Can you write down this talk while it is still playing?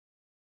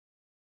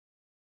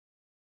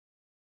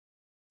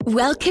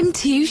Welcome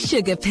to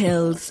Sugar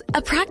Pills,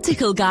 a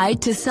practical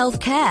guide to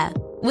self-care,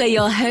 where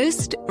your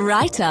host,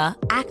 writer,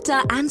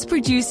 actor and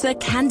producer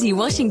Candy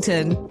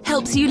Washington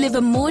helps you live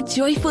a more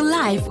joyful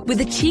life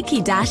with a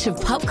cheeky dash of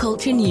pop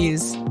culture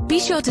news. Be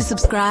sure to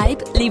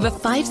subscribe, leave a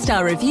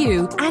 5-star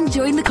review and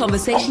join the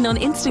conversation on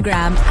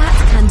Instagram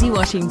at Candy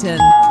Washington.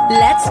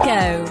 Let's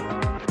go!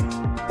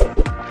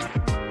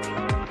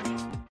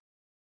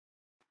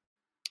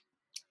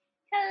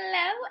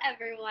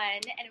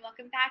 Everyone, and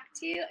welcome back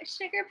to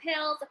Sugar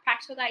Pills, a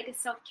practical guide to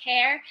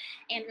self-care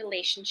and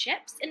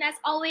relationships. And as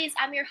always,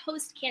 I'm your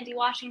host, Candy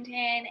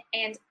Washington,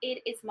 and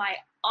it is my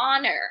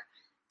honor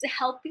to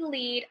help you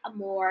lead a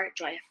more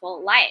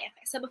joyful life.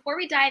 So before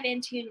we dive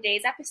into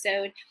today's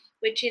episode,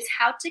 which is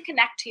how to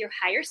connect to your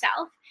higher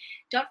self,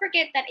 don't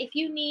forget that if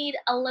you need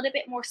a little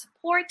bit more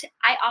support,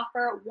 I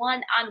offer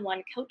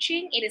one-on-one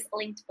coaching. It is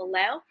linked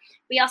below.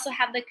 We also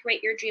have the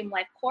Create Your Dream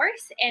Life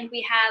course, and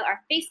we have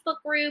our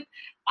Facebook group,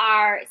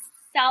 our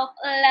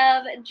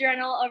self-love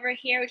journal over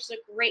here, which is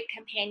a great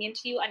companion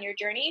to you on your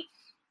journey,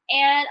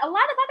 and a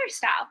lot of other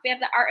stuff. We have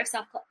the Art of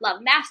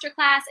Self-Love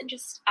Masterclass and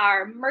just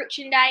our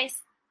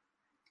merchandise.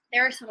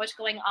 There is so much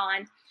going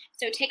on.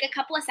 So take a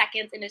couple of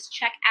seconds and just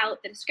check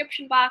out the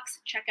description box,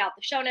 check out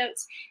the show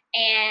notes,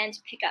 and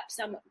pick up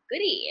some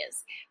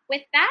goodies.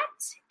 With that,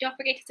 don't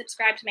forget to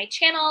subscribe to my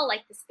channel,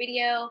 like this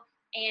video,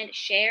 and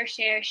share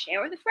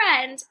with a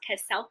friend,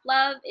 because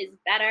self-love is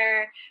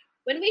better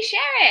when we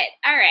share it.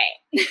 All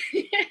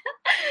right.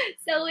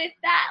 So with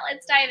that,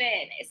 let's dive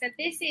in. So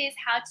this is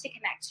how to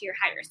connect to your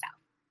higher self.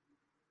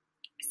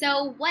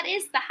 So what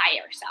is the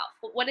higher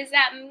self? What does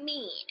that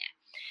mean?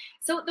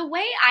 So the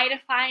way I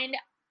define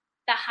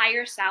the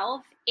higher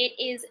self, it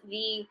is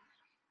the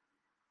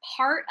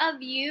part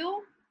of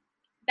you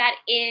that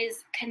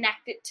is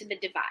connected to the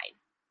divine.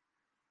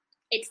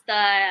 It's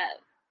the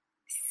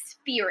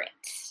spirit,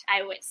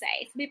 I would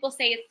say. Some people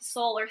say it's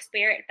soul or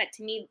spirit, but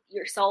to me,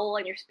 your soul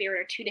and your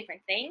spirit are two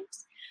different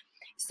things.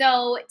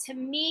 So to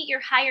me, your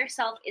higher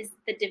self is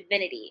the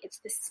divinity. It's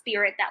the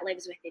spirit that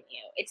lives within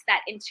you. It's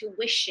that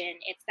intuition.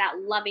 It's that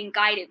loving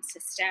guidance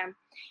system.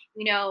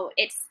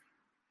 It's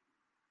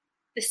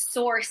the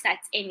source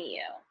that's in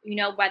you,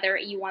 whether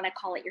you want to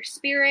call it your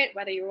spirit,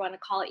 whether you want to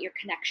call it your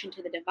connection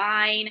to the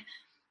divine.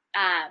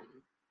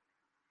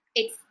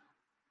 It's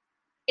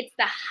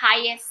the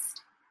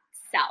highest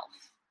self.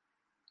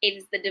 It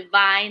is the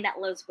divine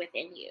that lives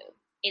within you.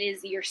 It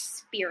is your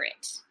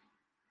spirit.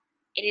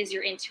 It is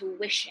your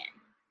intuition.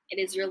 It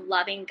is your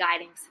loving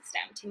guiding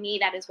system. To me,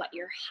 that is what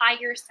your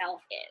higher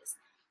self is.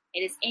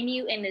 It is in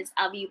you and is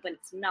of you, but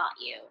it's not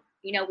you.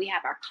 We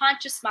have our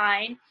conscious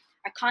mind.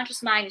 Our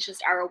conscious mind is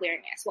just our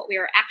awareness, what we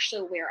are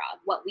actually aware of,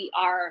 what we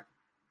are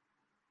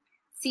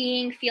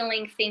seeing,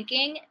 feeling,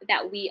 thinking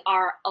that we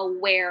are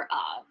aware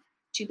of.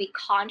 To be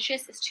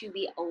conscious is to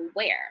be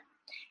aware.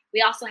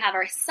 We also have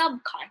our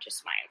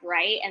subconscious mind,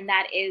 right? And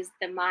that is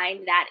the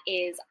mind that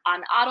is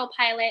on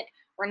autopilot.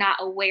 We're not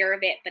aware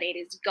of it, but it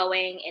is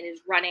going, it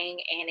is running,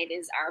 and it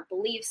is our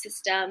belief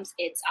systems,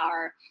 it's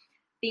our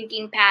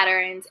thinking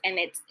patterns, and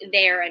it's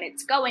there and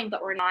it's going,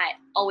 but we're not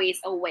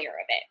always aware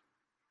of it.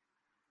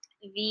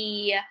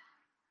 The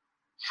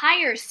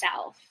higher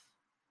self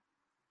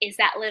is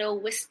that little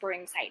whisper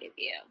inside of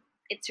you.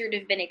 It's your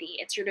divinity.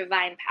 It's your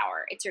divine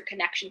power. It's your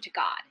connection to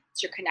God.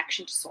 It's your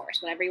connection to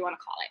source, whatever you want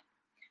to call it.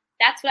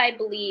 That's what I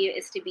believe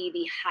is to be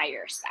the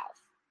higher self.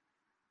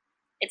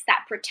 It's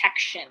that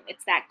protection.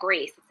 It's that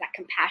grace. It's that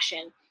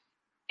compassion.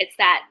 It's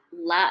that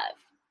love.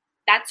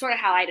 That's sort of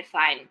how I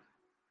define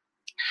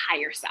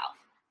higher self.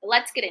 But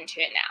let's get into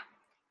it now.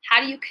 How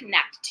do you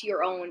connect to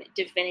your own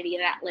divinity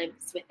that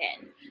lives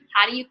within?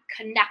 How do you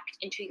connect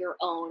into your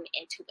own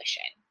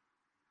intuition?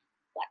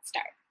 Let's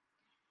start.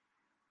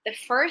 The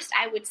first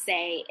I would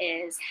say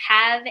is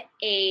have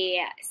a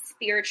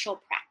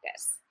spiritual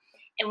practice.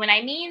 And when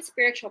I mean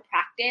spiritual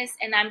practice,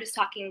 and I'm just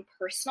talking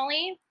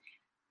personally,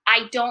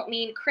 I don't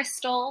mean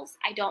crystals.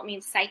 I don't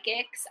mean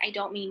psychics. I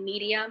don't mean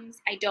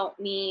mediums. I don't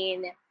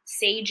mean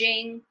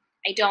saging.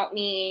 I don't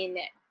mean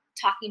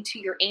talking to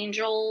your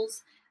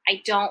angels.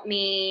 I don't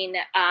mean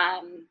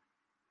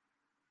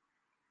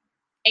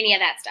any of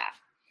that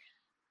stuff.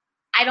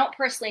 I don't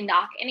personally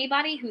knock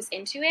anybody who's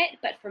into it,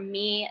 but for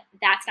me,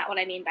 that's not what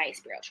I mean by a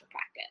spiritual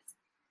practice.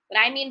 What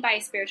I mean by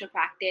a spiritual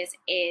practice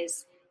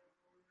is,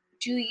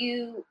 do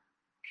you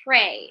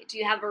pray? Do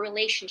you have a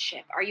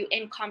relationship? Are you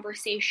in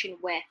conversation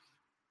with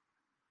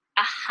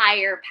a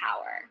higher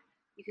power?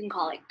 You can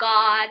call it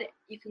God.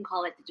 You can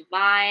call it the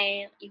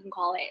divine. You can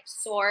call it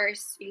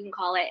source. You can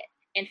call it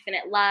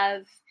infinite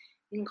love.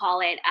 You can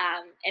call it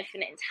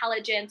infinite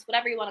intelligence,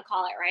 whatever you want to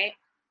call it, right?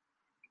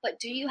 But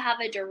do you have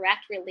a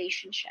direct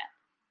relationship,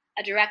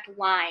 a direct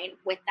line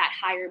with that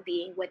higher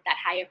being, with that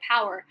higher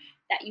power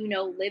that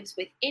lives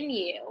within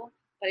you,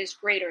 but is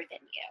greater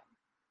than you?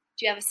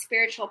 Do you have a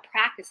spiritual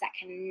practice that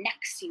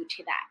connects you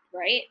to that,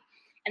 right?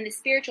 And the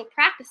spiritual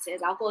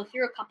practices, I'll go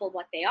through a couple of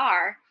what they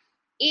are,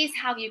 is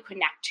how you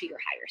connect to your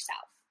higher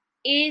self,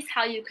 is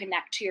how you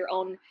connect to your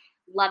own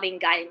loving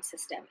guidance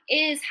system,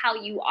 is how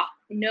you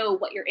know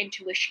what your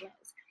intuition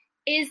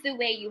is the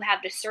way you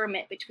have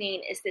discernment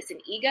between, is this an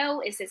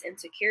ego? Is this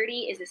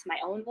insecurity? Is this my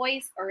own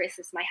voice? Or is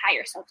this my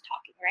higher self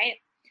talking, right?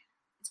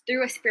 It's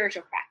through a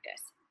spiritual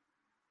practice.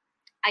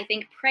 I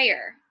think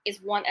prayer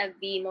is one of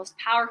the most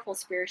powerful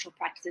spiritual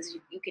practices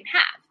you can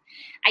have.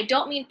 I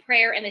don't mean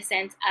prayer in the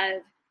sense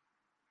of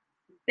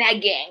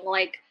begging,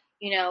 like,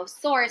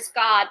 source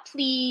God,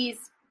 please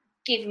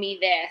give me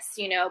this,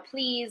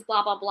 please,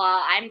 blah, blah,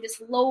 blah. I'm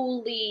this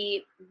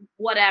lowly,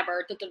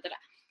 whatever. Da, da, da, da.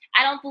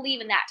 I don't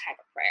believe in that type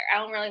of prayer. I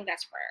don't really think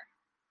that's prayer.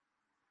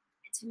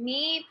 To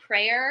me,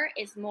 prayer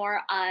is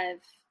more of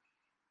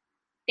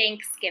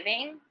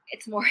thanksgiving.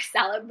 It's more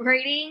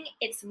celebrating.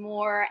 It's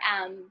more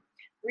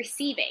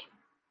receiving.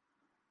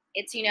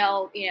 It's,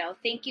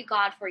 thank you,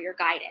 God, for your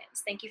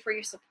guidance. Thank you for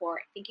your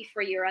support. Thank you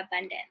for your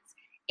abundance.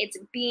 It's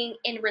being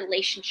in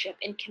relationship,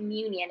 in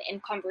communion,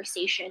 in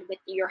conversation with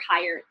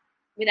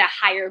a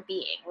higher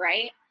being,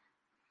 right?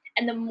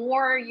 And the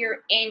more you're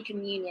in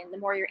communion, the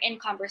more you're in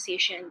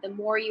conversation, the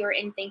more you're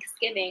in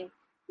thanksgiving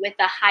with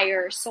a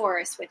higher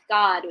source, with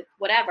God, with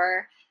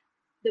whatever,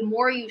 the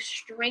more you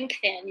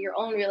strengthen your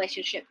own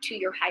relationship to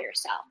your higher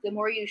self, the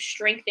more you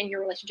strengthen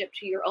your relationship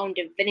to your own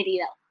divinity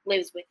that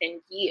lives within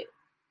you.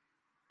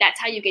 That's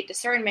how you get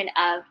discernment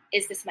of,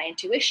 is this my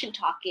intuition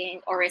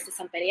talking, or is this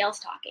somebody else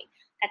talking?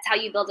 That's how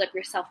you build up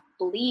your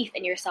self-belief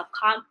and your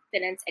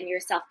self-confidence and your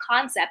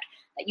self-concept,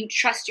 that you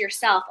trust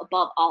yourself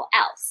above all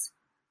else,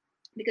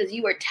 because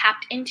you are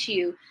tapped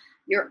into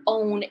your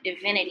own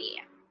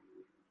divinity.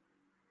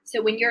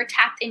 So when you're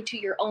tapped into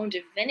your own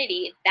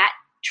divinity, that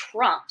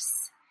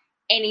trumps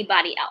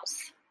anybody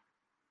else,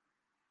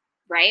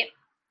 right?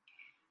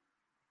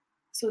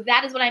 So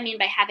that is what I mean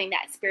by having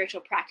that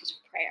spiritual practice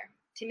of prayer.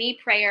 To me,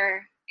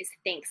 prayer is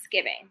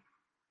thanksgiving.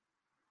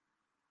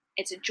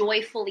 It's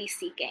joyfully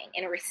seeking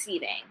and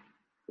receiving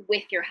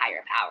with your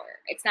higher power.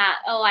 It's not,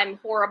 oh, I'm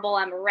horrible,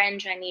 I'm a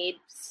wrench, I need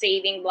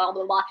saving, blah,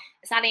 blah, blah.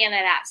 It's not any of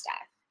that stuff.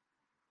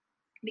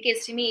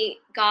 Because to me,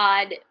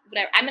 God,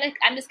 whatever,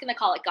 I'm just gonna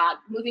call it God.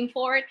 Moving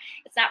forward,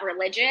 it's not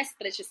religious,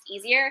 but it's just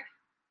easier.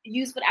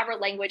 Use whatever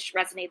language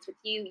resonates with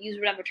you. Use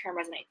whatever term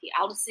resonates with you.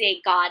 I'll just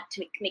say God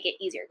to make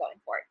it easier going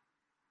forward.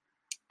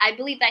 I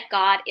believe that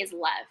God is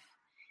love.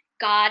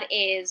 God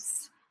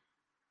is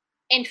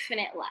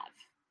infinite love.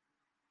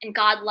 And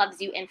God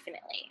loves you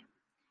infinitely.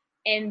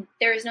 And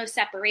there is no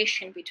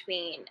separation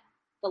between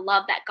the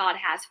love that God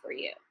has for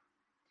you.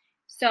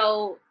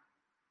 So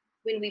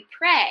when we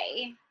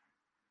pray,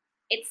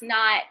 it's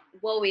not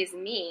woe is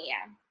me.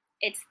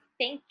 It's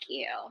thank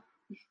you.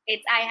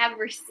 It's I have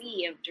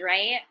received,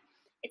 right?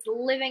 It's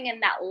living in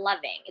that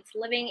loving. It's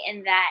living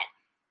in that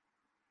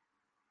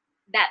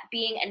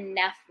being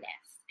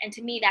enoughness. And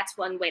to me, that's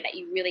one way that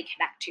you really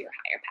connect to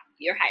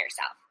your higher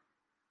self.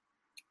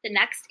 The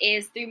next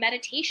is through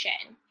meditation.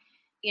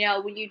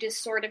 When you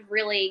just sort of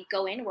really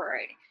go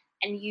inward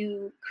and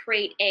you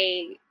create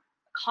a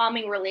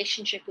calming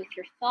relationship with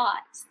your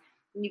thoughts.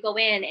 When you go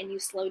in and you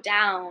slow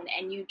down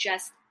and you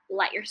just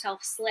let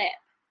yourself slip,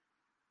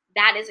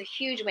 that is a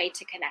huge way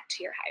to connect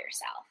to your higher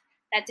self.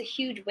 That's a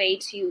huge way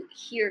to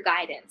hear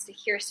guidance, to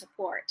hear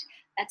support.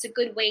 That's a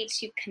good way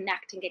to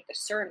connect and get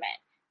discernment.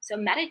 So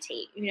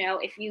meditate.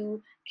 If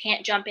you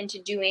can't jump into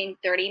doing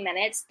 30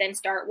 minutes, then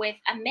start with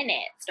a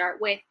minute.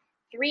 Start with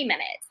 3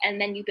 minutes, and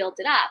then you build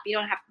it up. You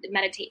don't have to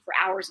meditate for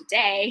hours a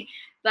day,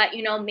 but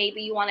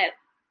maybe you want to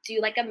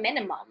do like a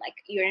minimum, like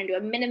you're going to do a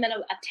minimum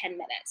of 10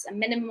 minutes, a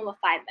minimum of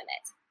 5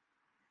 minutes,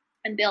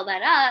 and build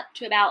that up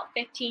to about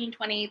 15,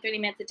 20, 30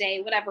 minutes a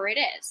day, whatever it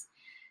is.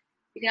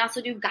 You can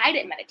also do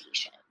guided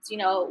meditations,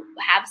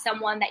 have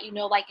someone that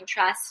like and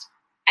trust.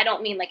 I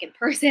don't mean like in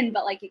person,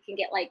 but like you can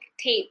get like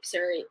tapes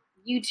or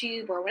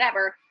YouTube or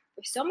whatever.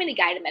 There's so many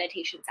guided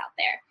meditations out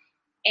there.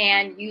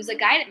 And use a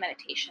guided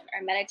meditation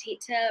or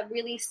meditate to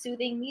really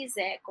soothing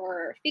music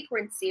or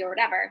frequency or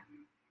whatever.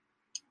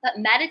 But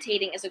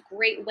meditating is a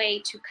great way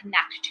to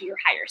connect to your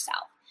higher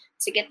self,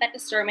 to get that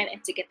discernment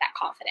and to get that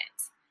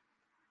confidence.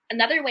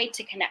 Another way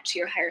to connect to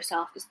your higher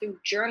self is through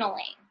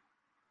journaling.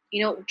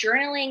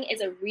 Journaling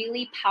is a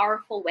really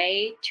powerful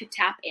way to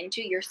tap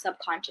into your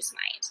subconscious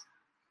mind.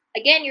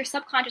 Again, your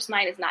subconscious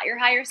mind is not your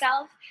higher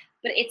self,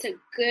 but it's a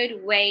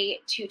good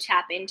way to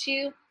tap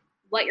into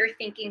what you're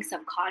thinking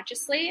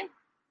subconsciously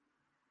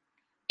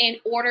in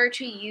order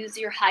to use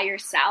your higher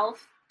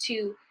self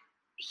to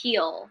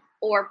heal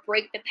or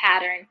break the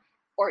pattern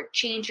or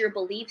change your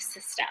belief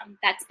system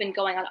that's been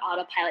going on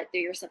autopilot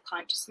through your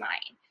subconscious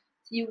mind.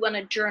 So you want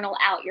to journal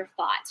out your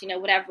thoughts,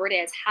 whatever it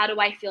is. How do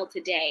I feel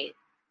today?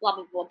 Blah,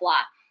 blah, blah,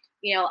 blah.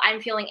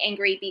 I'm feeling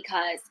angry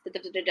because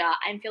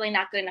I'm feeling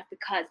not good enough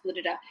because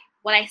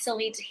what I still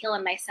need to heal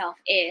in myself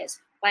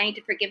is, what I need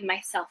to forgive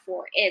myself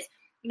for is,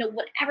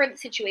 whatever the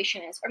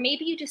situation is. Or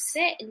maybe you just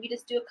sit and you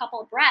just do a couple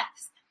of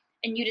breaths.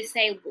 And you just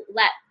say,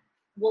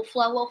 will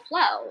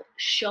flow.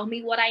 Show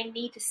me what I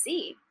need to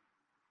see.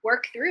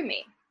 Work through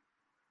me.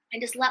 And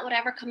just let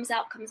whatever comes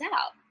out.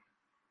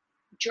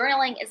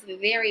 Journaling is a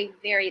very,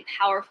 very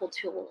powerful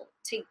tool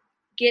to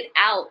get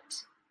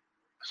out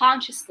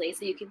consciously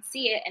so you can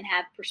see it and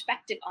have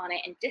perspective on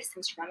it and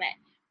distance from it,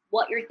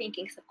 what you're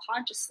thinking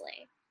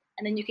subconsciously.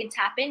 And then you can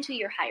tap into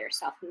your higher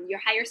self. And your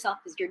higher self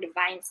is your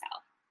divine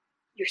self,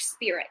 your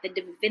spirit, the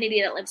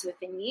divinity that lives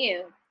within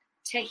you,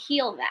 to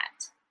heal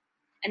that.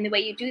 And the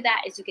way you do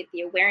that is you get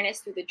the awareness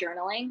through the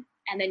journaling,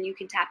 and then you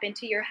can tap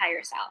into your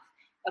higher self.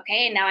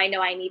 Okay, and now I know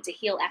I need to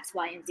heal X,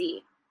 Y, and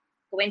Z.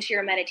 Go into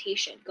your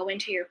meditation, go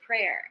into your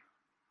prayer.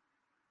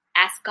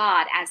 Ask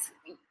God,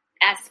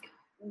 ask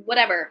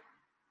whatever,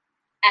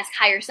 ask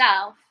higher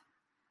self,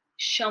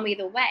 show me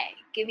the way,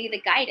 give me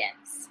the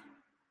guidance.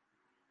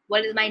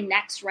 What is my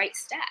next right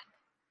step?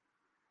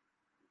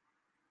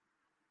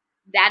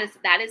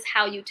 That is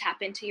how you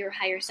tap into your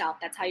higher self.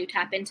 That's how you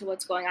tap into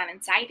what's going on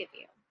inside of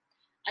you.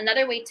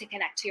 Another way to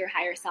connect to your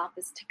higher self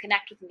is to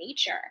connect with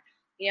nature.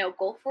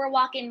 Go for a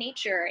walk in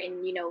nature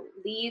and,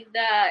 leave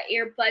the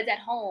earbuds at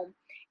home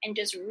and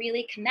just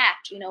really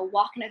connect.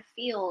 Walk in a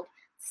field,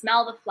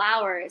 smell the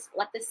flowers,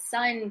 let the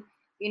sun,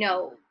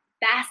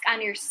 bask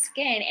on your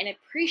skin and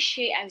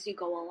appreciate as you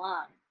go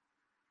along.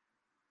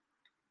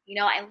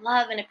 I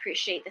love and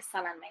appreciate the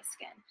sun on my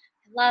skin.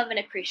 I love and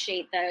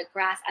appreciate the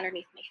grass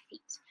underneath my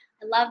feet.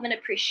 I love and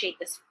appreciate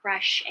this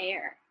fresh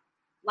air.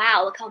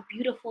 Wow, look how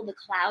beautiful the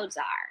clouds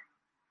are.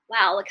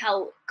 Wow, look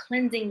how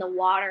cleansing the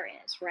water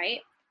is, right?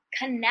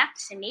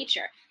 Connect to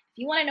nature. If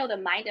you want to know the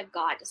mind of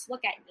God, just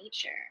look at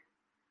nature.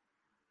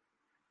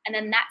 And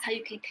then that's how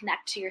you can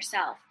connect to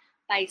yourself,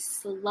 by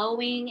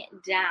slowing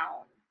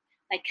down,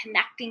 by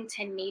connecting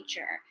to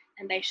nature,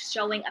 and by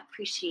showing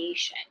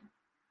appreciation.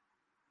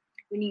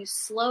 When you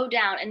slow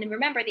down, and then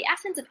remember, the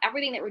essence of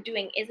everything that we're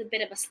doing is a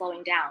bit of a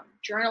slowing down.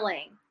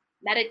 Journaling,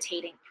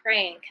 meditating,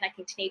 praying,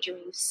 connecting to nature.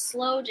 When you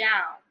slow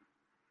down,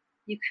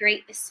 you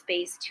create the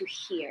space to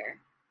hear,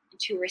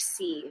 to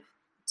receive,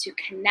 to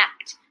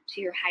connect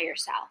to your higher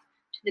self,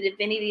 to the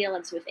divinity that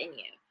lives within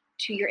you,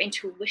 to your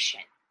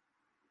intuition.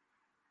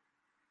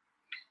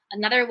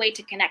 Another way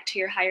to connect to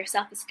your higher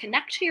self is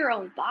connect to your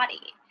own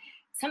body.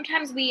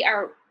 Sometimes we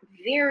are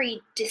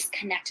very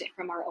disconnected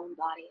from our own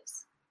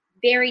bodies,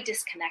 very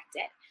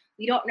disconnected.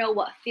 We don't know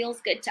what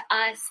feels good to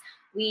us.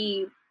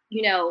 We,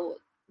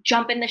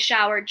 jump in the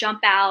shower, jump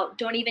out,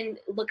 don't even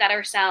look at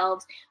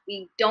ourselves.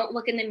 We don't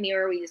look in the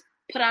mirror. We just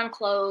put on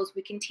clothes.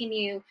 We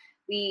continue.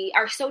 We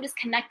are so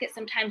disconnected.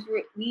 Sometimes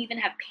we even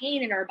have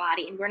pain in our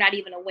body and we're not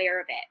even aware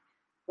of it,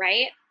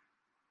 right?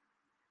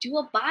 Do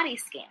a body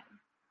scan.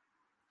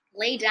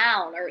 Lay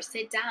down or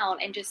sit down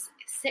and just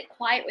sit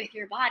quiet with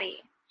your body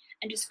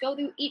and just go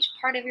through each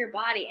part of your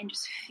body and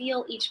just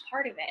feel each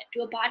part of it.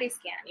 Do a body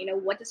scan.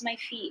 What does my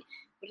feet,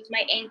 what does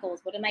my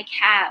ankles, what are my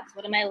calves,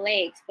 what are my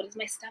legs, what does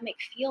my stomach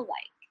feel like?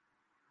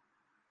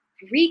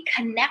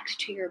 Reconnect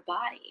to your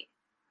body.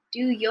 Do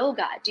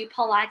yoga, do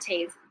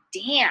Pilates,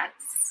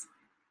 dance.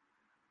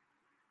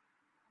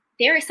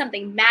 There is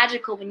something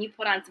magical when you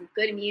put on some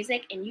good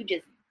music and you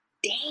just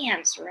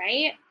dance,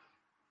 right?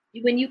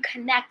 When you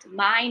connect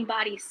mind,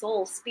 body,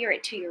 soul,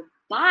 spirit to your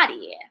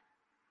body,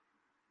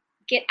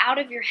 get out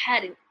of your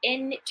head and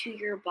into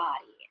your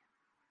body.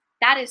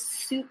 That is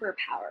super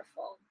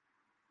powerful.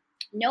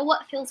 Know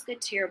what feels good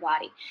to your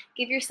body.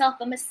 Give yourself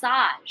a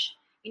massage.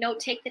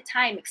 Take the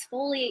time,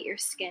 exfoliate your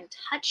skin,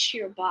 touch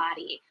your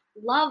body,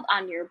 love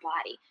on your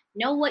body.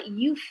 Know what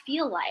you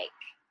feel like.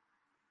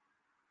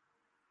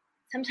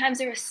 Sometimes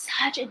there is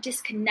such a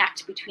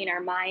disconnect between our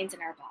minds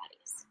and our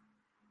bodies.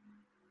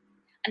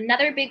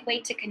 Another big way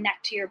to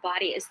connect to your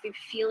body is through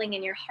feeling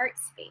in your heart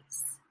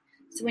space.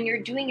 So when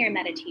you're doing your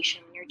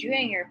meditation, when you're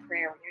doing your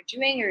prayer, when you're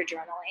doing your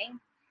journaling,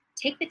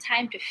 take the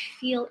time to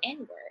feel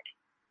inward.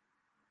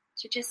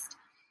 To just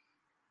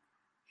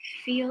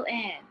feel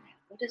in.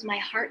 What does my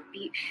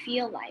heartbeat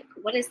feel like?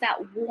 What is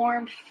that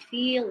warm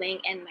feeling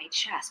in my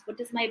chest? What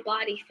does my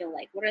body feel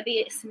like? What are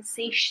the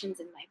sensations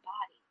in my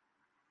body?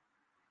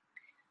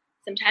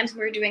 Sometimes when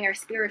we're doing our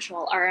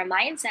spiritual or our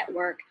mindset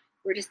work,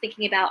 we're just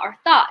thinking about our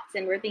thoughts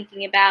and we're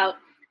thinking about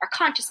our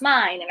conscious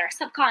mind and our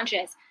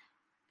subconscious.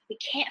 We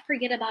can't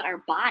forget about our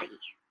body.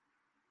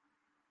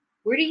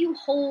 Where do you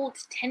hold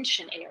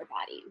tension in your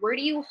body? Where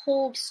do you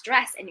hold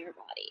stress in your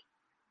body?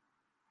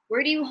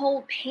 Where do you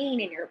hold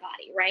pain in your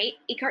body, right?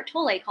 Eckhart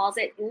Tolle calls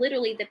it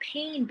literally the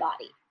pain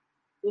body.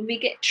 When we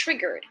get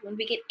triggered, when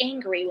we get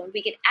angry, when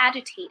we get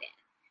agitated,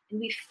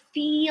 and we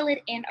feel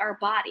it in our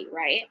body,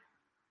 right?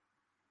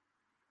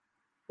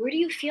 Where do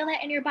you feel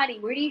that in your body?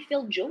 Where do you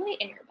feel joy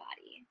in your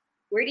body?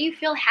 Where do you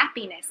feel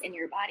happiness in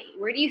your body?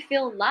 Where do you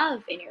feel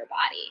love in your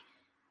body?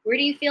 Where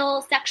do you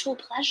feel sexual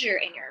pleasure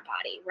in your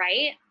body,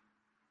 right?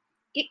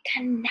 Get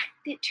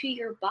connected to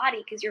your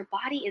body because your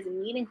body is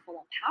meaningful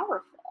and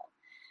powerful.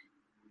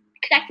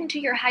 Connecting to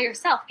your higher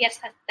self,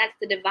 yes, that's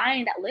the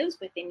divine that lives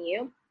within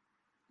you,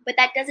 but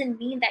that doesn't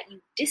mean that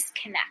you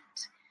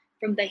disconnect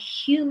from the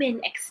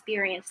human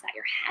experience that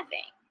you're having.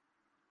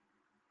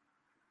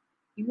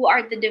 You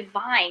are the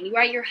divine. You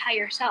are your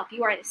higher self.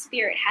 You are the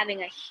spirit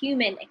having a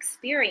human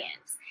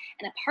experience.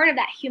 And a part of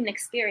that human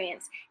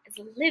experience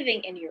is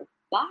living in your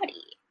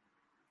body.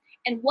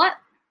 And what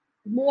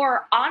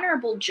more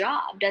honorable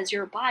job does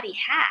your body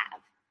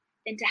have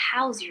than to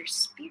house your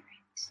spirit,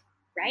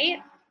 right?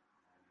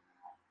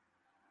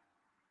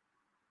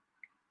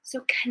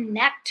 So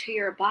connect to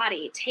your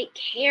body, take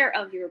care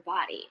of your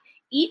body,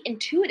 eat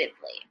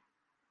intuitively.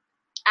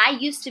 I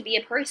used to be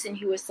a person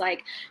who was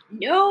like,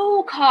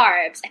 no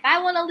carbs. If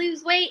I want to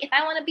lose weight, if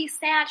I want to be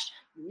snatched,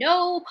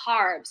 no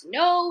carbs,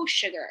 no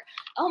sugar.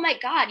 Oh my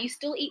God, you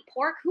still eat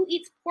pork? Who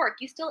eats pork?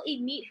 You still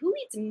eat meat? Who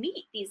eats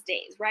meat these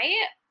days, right?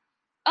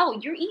 Oh,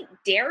 you eat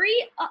dairy?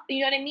 You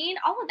know what I mean?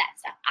 All of that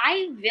stuff.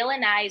 I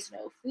villainize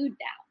no food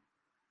now.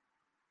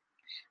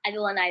 I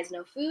villainize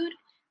no food.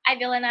 I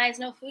villainize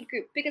no food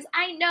group because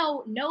I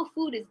know no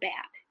food is bad.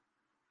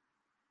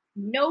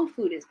 No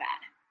food is bad.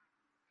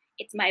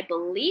 It's my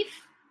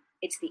belief,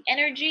 it's the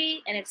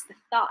energy, and it's the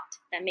thought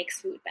that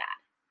makes food bad.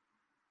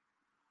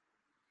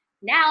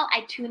 Now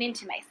I tune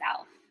into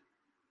myself.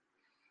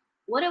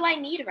 What do I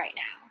need right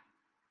now?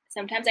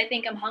 Sometimes I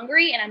think I'm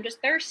hungry and I'm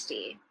just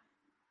thirsty.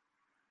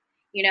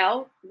 You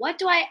know, what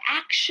do I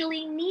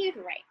actually need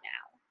right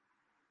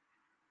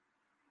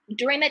now?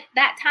 During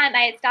that time,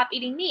 I had stopped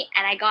eating meat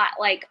and I got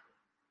like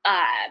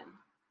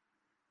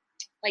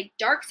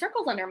dark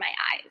circles under my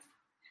eyes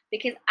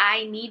because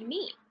I need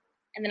meat.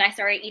 And then I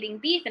started eating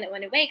beef and it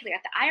went away because I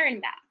got the iron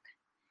back.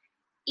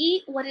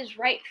 Eat what is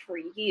right for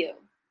you.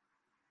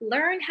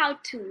 Learn how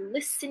to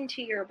listen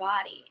to your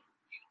body.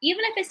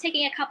 Even if it's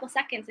taking a couple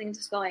seconds and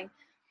just going,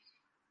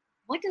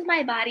 what does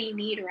my body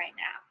need right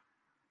now?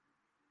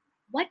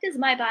 What does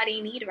my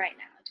body need right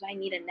now? Do I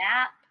need a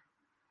nap?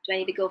 Do I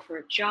need to go for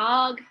a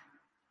jog?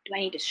 Do I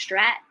need to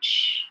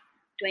stretch?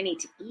 Do I need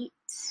to eat?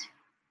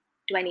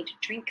 Do I need to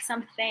drink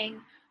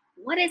something?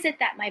 What is it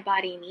that my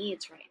body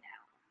needs right now?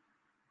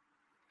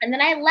 And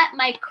then I let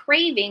my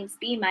cravings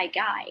be my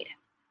guide.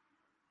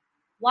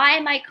 Why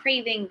am I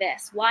craving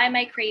this? Why am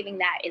I craving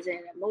that? Is it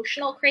an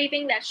emotional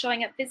craving that's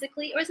showing up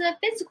physically, or is it a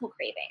physical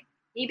craving?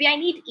 Maybe I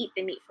need to eat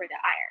the meat for the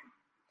iron.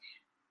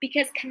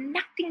 Because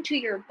connecting to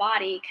your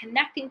body,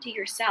 connecting to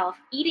yourself,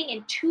 eating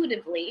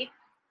intuitively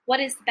what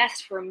is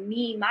best for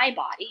me, my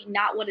body,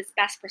 not what is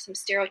best for some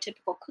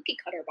stereotypical cookie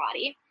cutter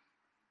body.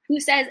 Who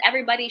says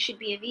everybody should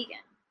be a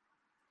vegan?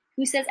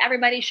 Who says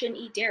everybody shouldn't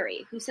eat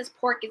dairy? Who says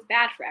pork is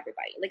bad for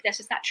everybody? Like, that's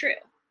just not true.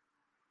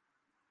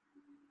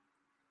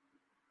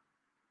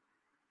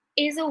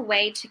 Is a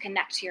way to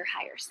connect to your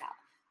higher self.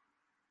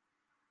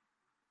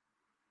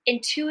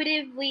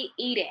 Intuitively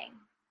eating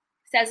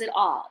says it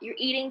all. You're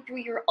eating through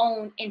your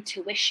own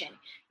intuition.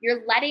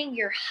 You're letting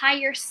your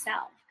higher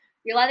self,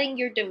 you're letting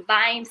your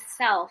divine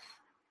self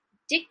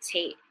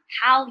dictate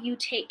how you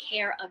take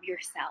care of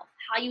yourself,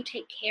 how you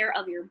take care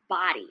of your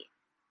body.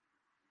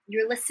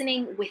 You're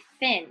listening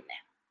within.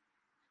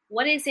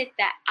 What is it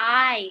that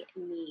I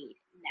need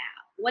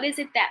now? What is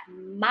it that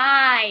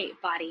my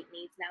body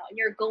needs now? And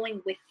you're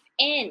going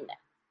within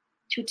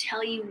to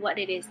tell you what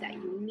it is that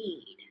you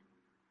need.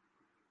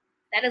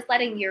 That is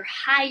letting your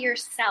higher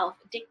self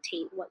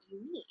dictate what you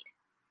need.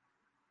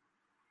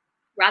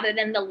 Rather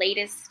than the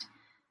latest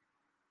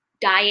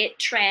diet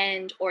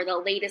trend or the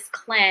latest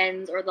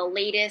cleanse or the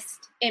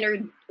latest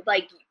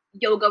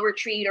yoga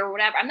retreat or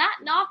whatever. I'm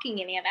not knocking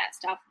any of that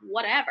stuff,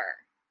 whatever.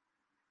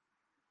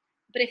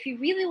 But if you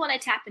really want to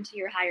tap into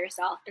your higher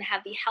self and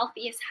have the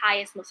healthiest,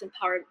 highest, most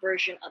empowered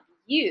version of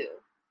you,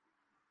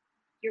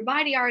 your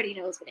body already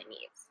knows what it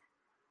needs.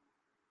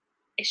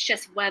 It's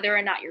just whether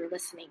or not you're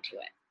listening to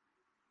it.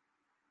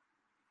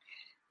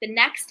 The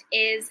next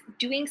is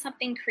doing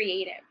something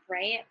creative,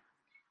 right?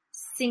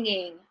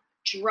 Singing,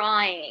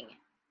 drawing,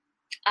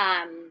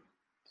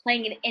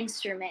 playing an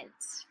instrument.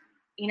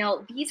 You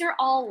know, these are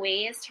all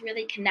ways to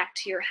really connect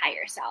to your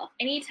higher self.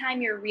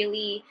 Anytime you're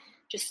really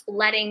just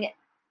letting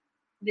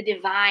the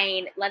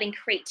divine, letting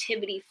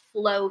creativity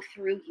flow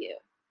through you.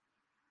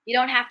 You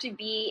don't have to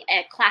be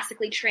a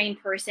classically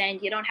trained person.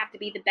 You don't have to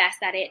be the best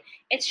at it.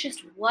 It's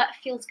just what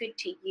feels good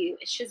to you.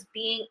 It's just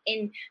being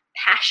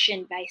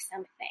impassioned by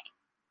something.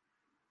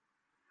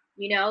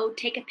 You know,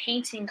 take a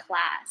painting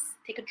class,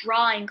 take a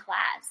drawing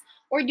class,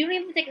 or you don't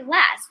even take a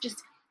class.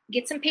 Just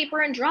get some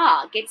paper and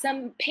draw, get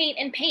some paint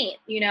and paint,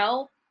 you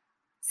know,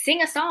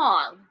 sing a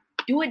song,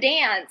 do a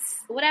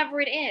dance,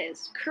 whatever it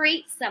is,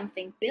 create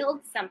something,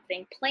 build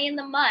something, play in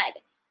the mud.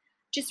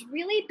 Just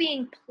really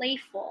being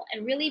playful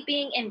and really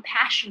being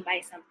impassioned by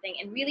something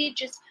and really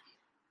just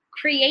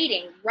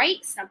creating,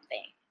 write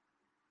something.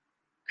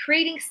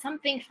 Creating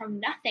something from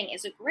nothing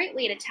is a great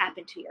way to tap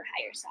into your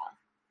higher self.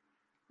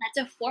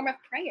 That's a form of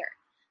prayer.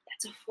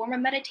 That's a form of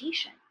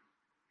meditation.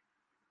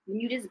 When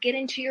you just get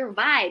into your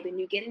vibe and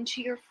you get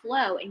into your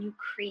flow and you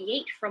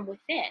create from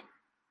within.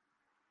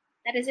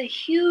 That is a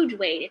huge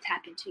way to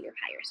tap into your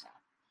higher self.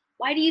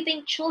 Why do you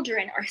think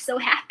children are so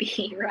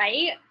happy,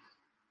 right?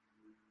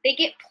 They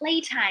get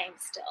playtime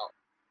still.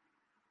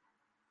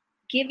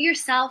 Give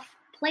yourself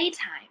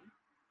playtime.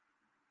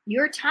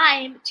 Your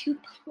time to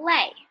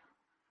play.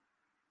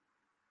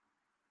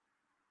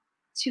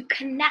 To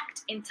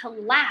connect and to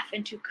laugh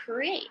and to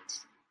create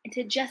and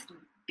to just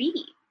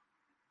be.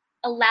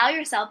 Allow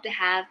yourself to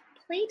have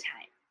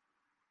playtime.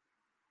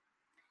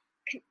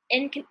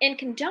 In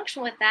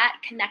conjunction with that,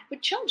 connect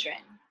with children.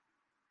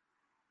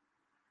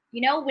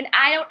 You know, when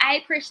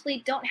I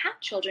personally don't have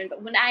children,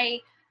 but when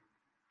I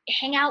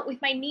hang out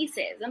with my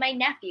nieces and my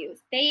nephews.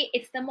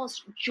 It's the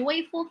most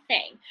joyful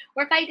thing.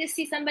 Or if I just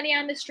see somebody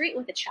on the street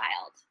with a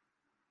child,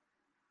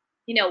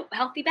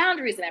 healthy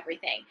boundaries and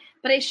everything.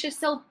 But it's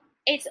just to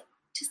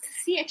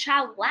see a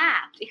child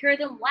laugh, to hear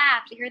them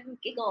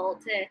giggle,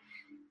 to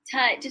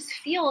just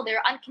feel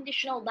their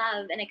unconditional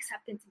love and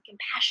acceptance and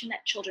compassion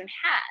that children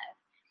have.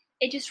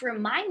 It just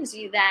reminds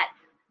you that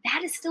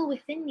is still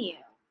within you.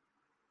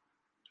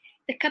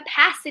 The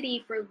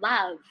capacity for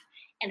love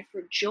and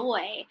for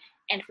joy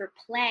and for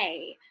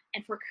play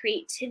and for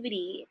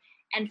creativity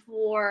and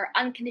for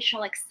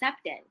unconditional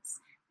acceptance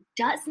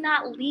does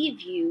not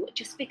leave you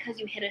just because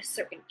you hit a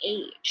certain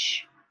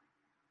age.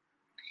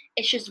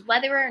 It's just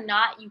whether or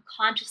not you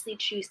consciously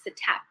choose to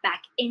tap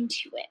back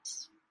into it.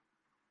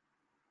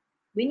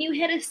 When you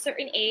hit a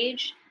certain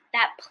age,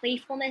 that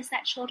playfulness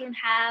that children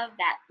have,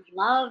 that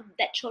love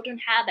that children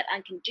have, that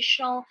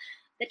unconditional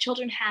that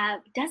children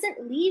have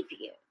doesn't leave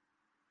you.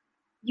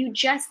 You're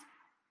just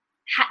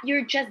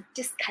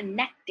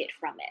disconnected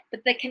from it.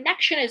 But the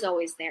connection is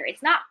always there.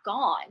 It's not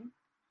gone.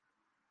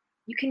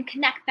 You can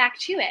connect back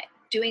to it,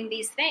 doing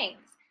these things,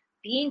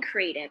 being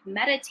creative,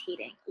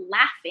 meditating,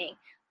 laughing,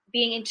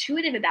 being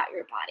intuitive about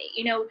your body.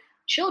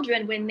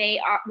 Children, when they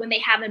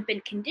haven't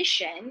been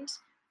conditioned,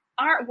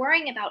 aren't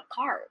worrying about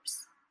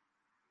carbs.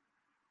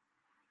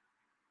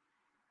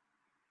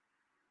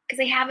 Because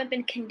they haven't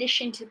been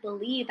conditioned to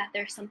believe that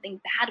there's something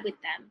bad with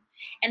them.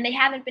 And they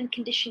haven't been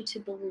conditioned to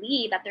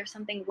believe that there's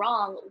something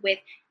wrong with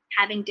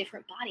having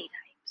different body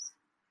types,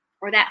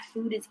 or that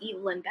food is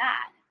evil and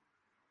bad.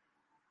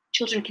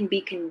 Children can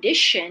be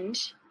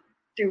conditioned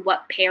through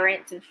what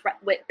parents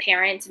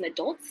and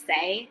adults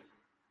say,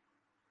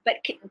 but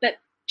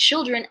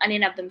children in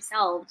and of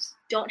themselves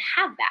don't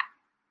have that.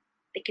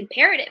 They can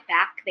parrot it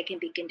back. They can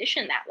be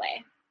conditioned that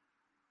way.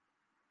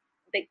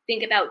 But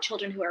think about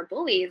children who are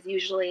bullies.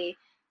 Usually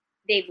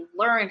they've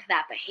learned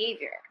that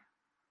behavior,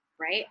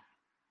 right?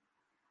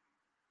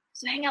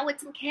 So hang out with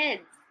some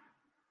kids.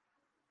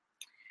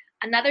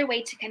 Another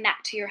way to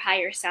connect to your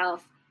higher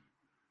self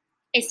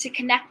is to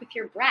connect with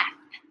your breath.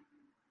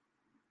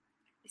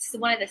 This is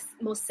one of the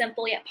most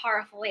simple yet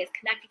powerful ways.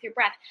 Connect with your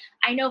breath.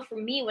 I know for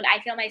me, when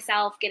I feel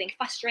myself getting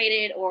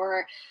frustrated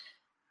or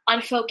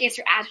unfocused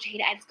or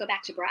agitated, I just go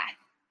back to breath.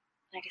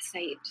 And I just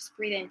say, just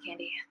breathe in,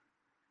 Candy.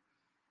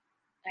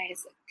 And I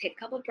just take a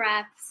couple of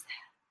breaths,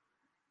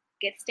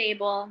 get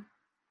stable,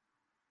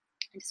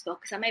 and just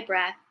focus on my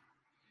breath.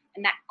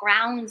 And that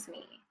grounds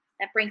me.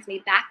 That brings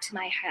me back to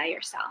my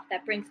higher self.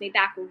 That brings me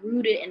back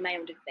rooted in my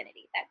own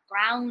divinity. That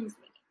grounds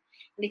me.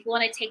 And if you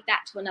want to take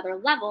that to another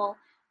level,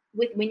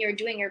 when you're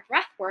doing your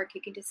breath work,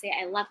 you can just say,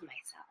 I love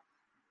myself.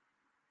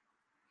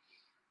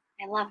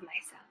 I love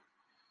myself.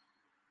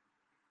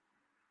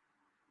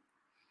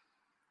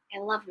 I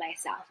love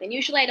myself. And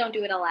usually I don't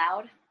do it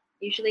aloud.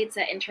 Usually it's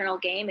an internal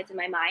game. It's in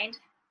my mind.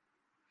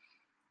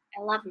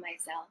 I love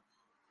myself.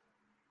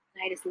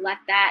 And I just let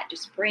that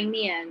just bring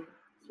me in.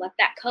 Let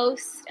that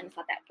coast and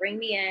let that bring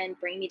me in,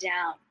 bring me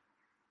down.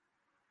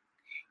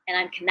 And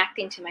I'm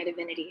connecting to my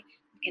divinity,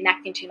 I'm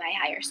connecting to my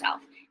higher self.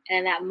 And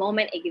in that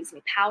moment, it gives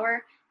me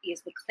power, it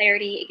gives me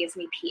clarity, it gives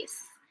me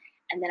peace.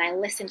 And then I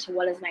listen to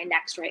what is my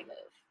next right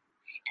move.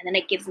 And then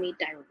it gives me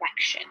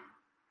direction.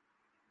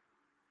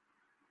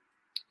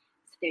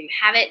 So there you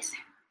have it.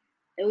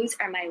 Those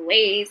are my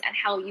ways on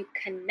how you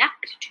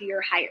connect to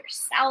your higher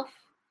self.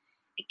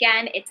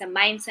 Again, it's a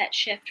mindset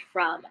shift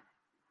from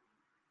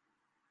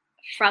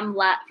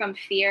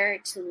fear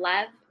to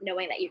love,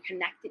 knowing that you're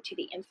connected to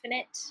the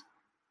infinite,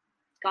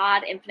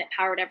 God, infinite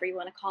power, whatever you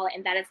want to call it,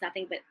 and that is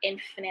nothing but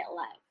infinite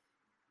love.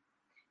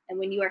 And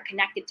when you are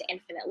connected to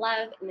infinite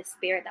love and the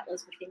spirit that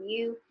lives within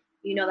you,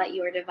 you know that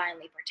you are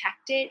divinely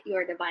protected, you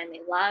are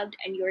divinely loved,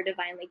 and you are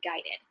divinely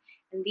guided.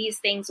 And these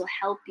things will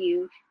help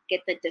you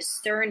get the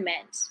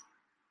discernment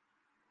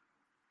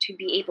to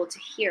be able to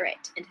hear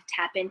it and to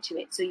tap into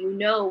it. So you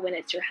know when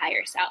it's your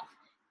higher self.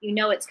 You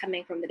know it's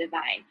coming from the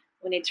divine,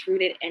 when it's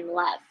rooted in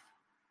love.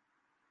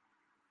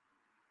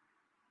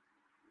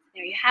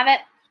 There you have it.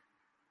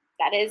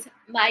 That is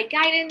my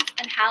guidance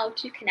on how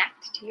to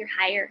connect to your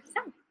higher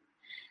self.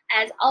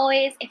 As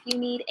always, if you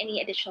need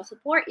any additional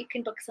support, you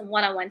can book some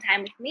one-on-one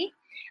time with me.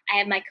 I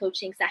have my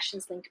coaching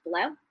sessions linked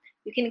below.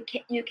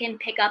 You can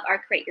pick up our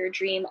Create Your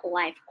Dream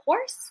live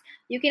course.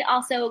 You can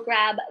also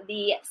grab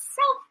the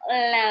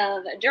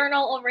self-love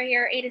journal over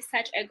here. It is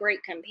such a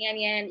great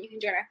companion. You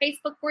can join our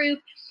Facebook group.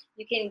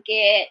 You can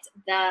get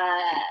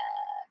the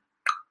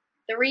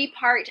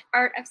 3-part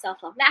Art of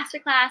Self-Love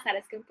Masterclass. That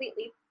is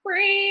completely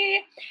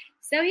free.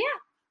 So yeah,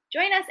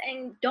 join us,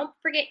 and don't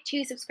forget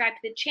to subscribe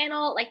to the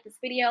channel, like this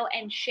video,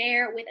 and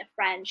share with a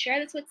friend. Share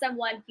this with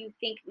someone you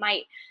think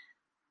might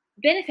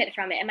benefit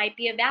from it and might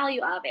be a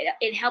value of it.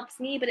 It helps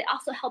me, but it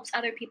also helps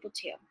other people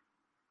too.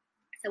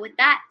 So with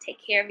that, take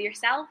care of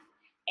yourself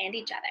and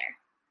each other.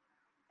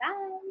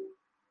 Bye.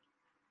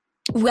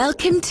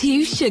 Welcome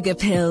to Sugar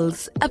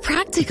Pills, a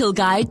practical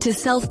guide to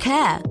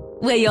self-care,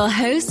 where your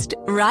host,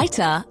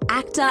 writer,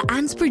 actor,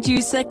 and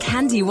producer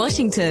Candy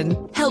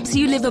Washington helps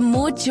you live a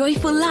more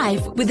joyful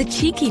life with a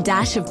cheeky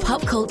dash of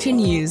pop culture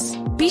news.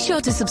 Be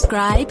sure to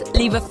subscribe,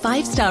 leave a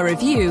 5-star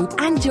review,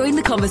 and join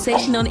the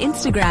conversation on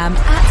Instagram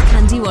at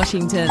Candy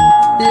Washington.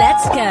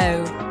 Let's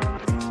go!